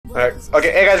Alright.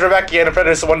 Okay, hey guys, we're back again.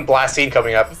 There's one blast scene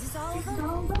coming up. Is this all of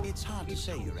them? It's hard to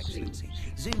say, Your Excellency.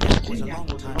 Zinyak was a long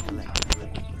time collector.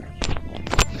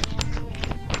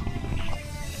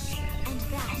 And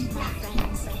that, my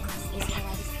friends, is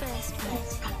how I first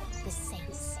met the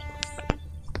Saints.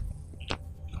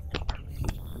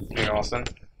 Jane Austen.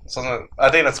 Something, I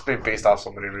think that's based off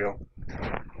somebody real.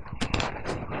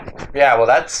 Yeah, well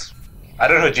that's... I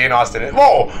don't know who Jane Austen is.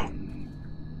 Whoa!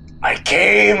 I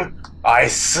came, I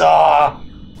saw,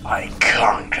 I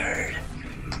conquered.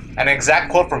 An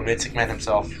exact quote from Vince McMahon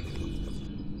himself.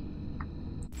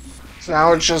 So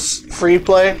now it's just free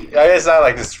play? Yeah, it's not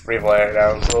like this free play right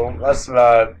now, so that's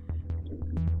I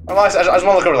just want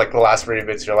to look over like the last 3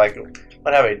 bits here, like,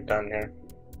 what have I done here?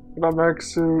 My mech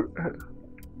suit.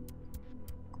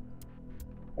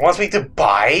 Wants me to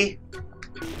buy?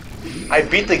 I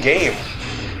beat the game.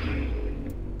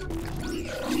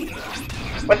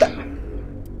 What the?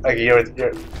 Okay, you're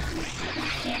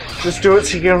Just do it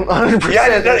so you get 100%.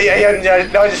 yeah,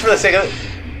 no, just for the sake of it.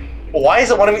 Why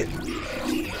is it wanting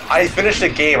me? I finished the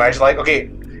game, I just like, okay,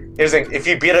 here's the thing, if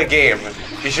you beat a game,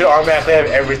 you should automatically have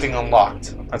everything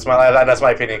unlocked. That's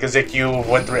my opinion, because like, you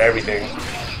went through everything.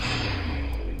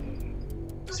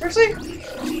 Seriously?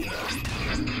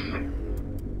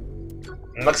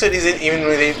 Mech Suit isn't even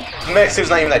really... Mech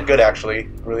Suit's not even that good, actually.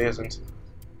 It really isn't.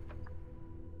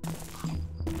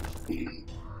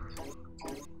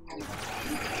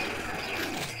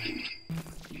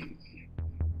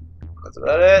 That's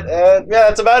about it, and yeah,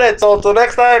 that's about it. So, until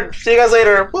next time, see you guys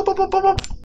later. Whoop, whoop, whoop, whoop, whoop.